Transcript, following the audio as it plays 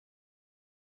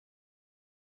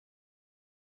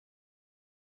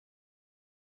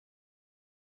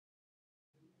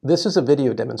This is a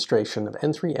video demonstration of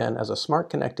N3N as a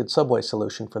smart connected subway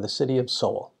solution for the city of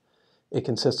Seoul. It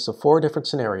consists of 4 different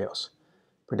scenarios: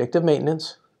 predictive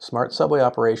maintenance, smart subway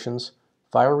operations,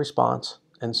 fire response,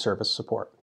 and service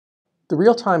support. The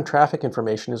real-time traffic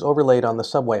information is overlaid on the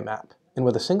subway map, and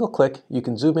with a single click you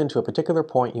can zoom into a particular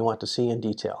point you want to see in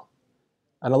detail.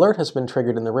 An alert has been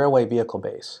triggered in the railway vehicle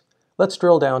base. Let's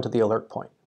drill down to the alert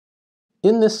point.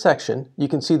 In this section, you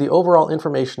can see the overall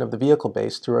information of the vehicle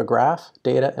base through a graph,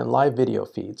 data, and live video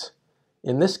feeds.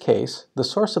 In this case, the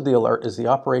source of the alert is the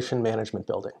Operation Management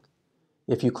Building.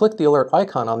 If you click the alert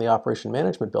icon on the Operation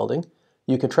Management Building,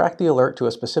 you can track the alert to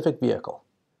a specific vehicle.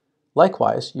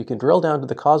 Likewise, you can drill down to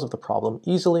the cause of the problem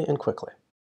easily and quickly.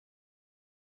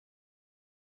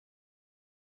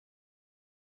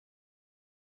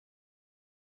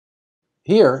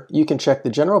 Here, you can check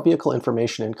the general vehicle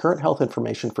information and current health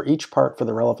information for each part for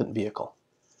the relevant vehicle.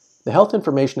 The health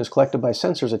information is collected by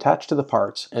sensors attached to the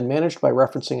parts and managed by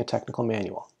referencing a technical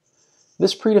manual.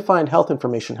 This predefined health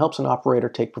information helps an operator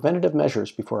take preventative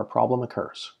measures before a problem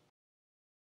occurs.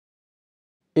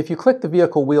 If you click the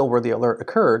vehicle wheel where the alert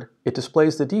occurred, it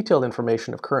displays the detailed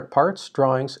information of current parts,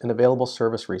 drawings, and available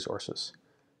service resources.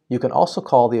 You can also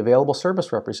call the available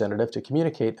service representative to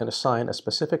communicate and assign a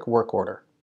specific work order.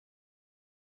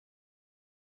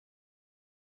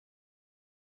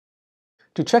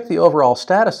 To check the overall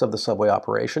status of the subway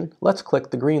operation, let's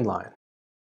click the green line.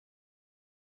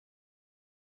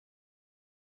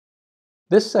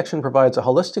 This section provides a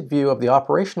holistic view of the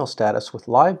operational status with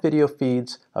live video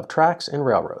feeds of tracks and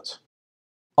railroads.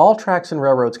 All tracks and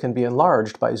railroads can be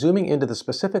enlarged by zooming into the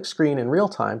specific screen in real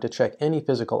time to check any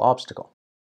physical obstacle.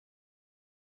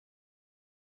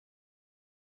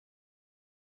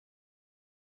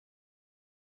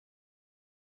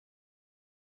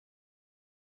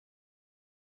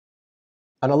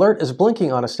 An alert is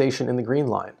blinking on a station in the green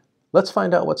line. Let's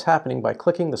find out what's happening by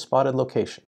clicking the spotted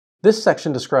location. This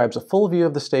section describes a full view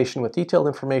of the station with detailed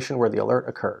information where the alert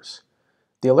occurs.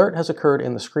 The alert has occurred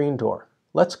in the screen door.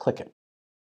 Let's click it.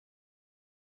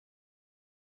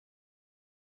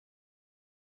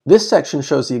 This section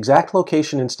shows the exact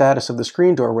location and status of the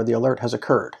screen door where the alert has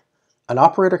occurred. An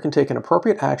operator can take an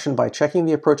appropriate action by checking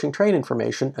the approaching train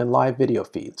information and live video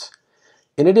feeds.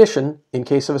 In addition, in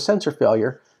case of a sensor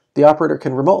failure, the operator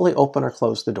can remotely open or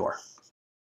close the door.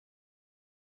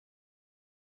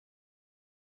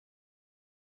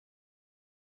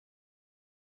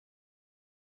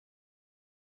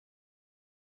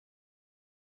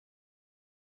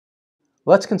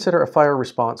 Let's consider a fire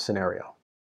response scenario.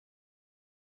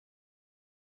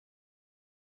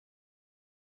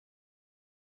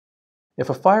 If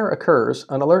a fire occurs,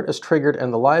 an alert is triggered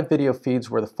and the live video feeds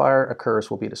where the fire occurs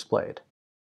will be displayed.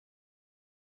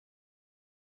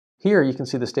 Here you can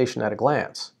see the station at a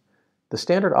glance. The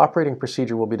standard operating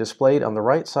procedure will be displayed on the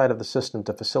right side of the system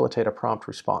to facilitate a prompt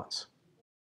response.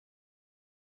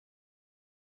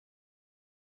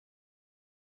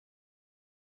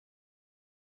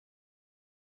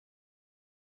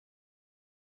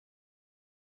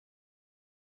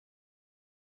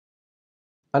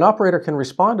 An operator can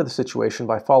respond to the situation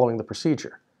by following the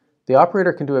procedure. The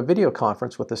operator can do a video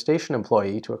conference with the station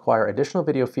employee to acquire additional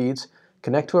video feeds,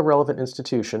 connect to a relevant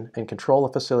institution, and control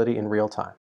a facility in real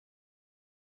time.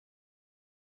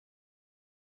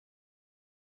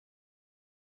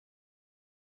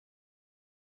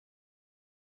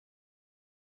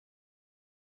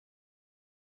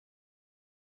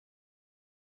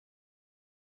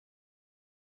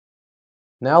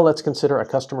 Now let's consider a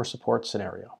customer support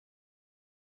scenario.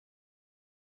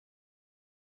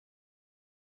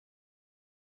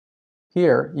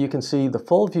 Here, you can see the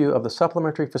full view of the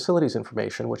supplementary facilities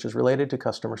information which is related to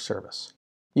customer service.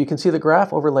 You can see the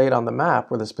graph overlaid on the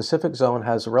map where the specific zone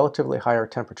has a relatively higher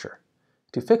temperature.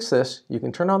 To fix this, you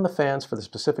can turn on the fans for the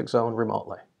specific zone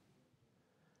remotely.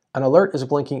 An alert is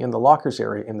blinking in the lockers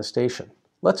area in the station.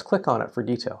 Let's click on it for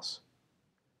details.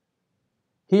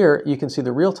 Here, you can see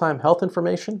the real-time health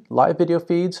information, live video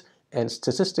feeds, and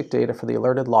statistic data for the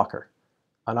alerted locker.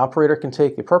 An operator can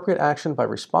take appropriate action by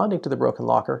responding to the broken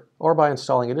locker or by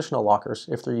installing additional lockers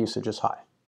if their usage is high.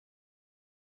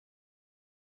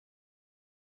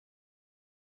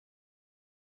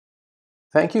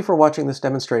 Thank you for watching this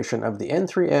demonstration of the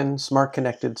N3N Smart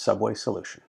Connected Subway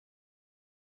Solution.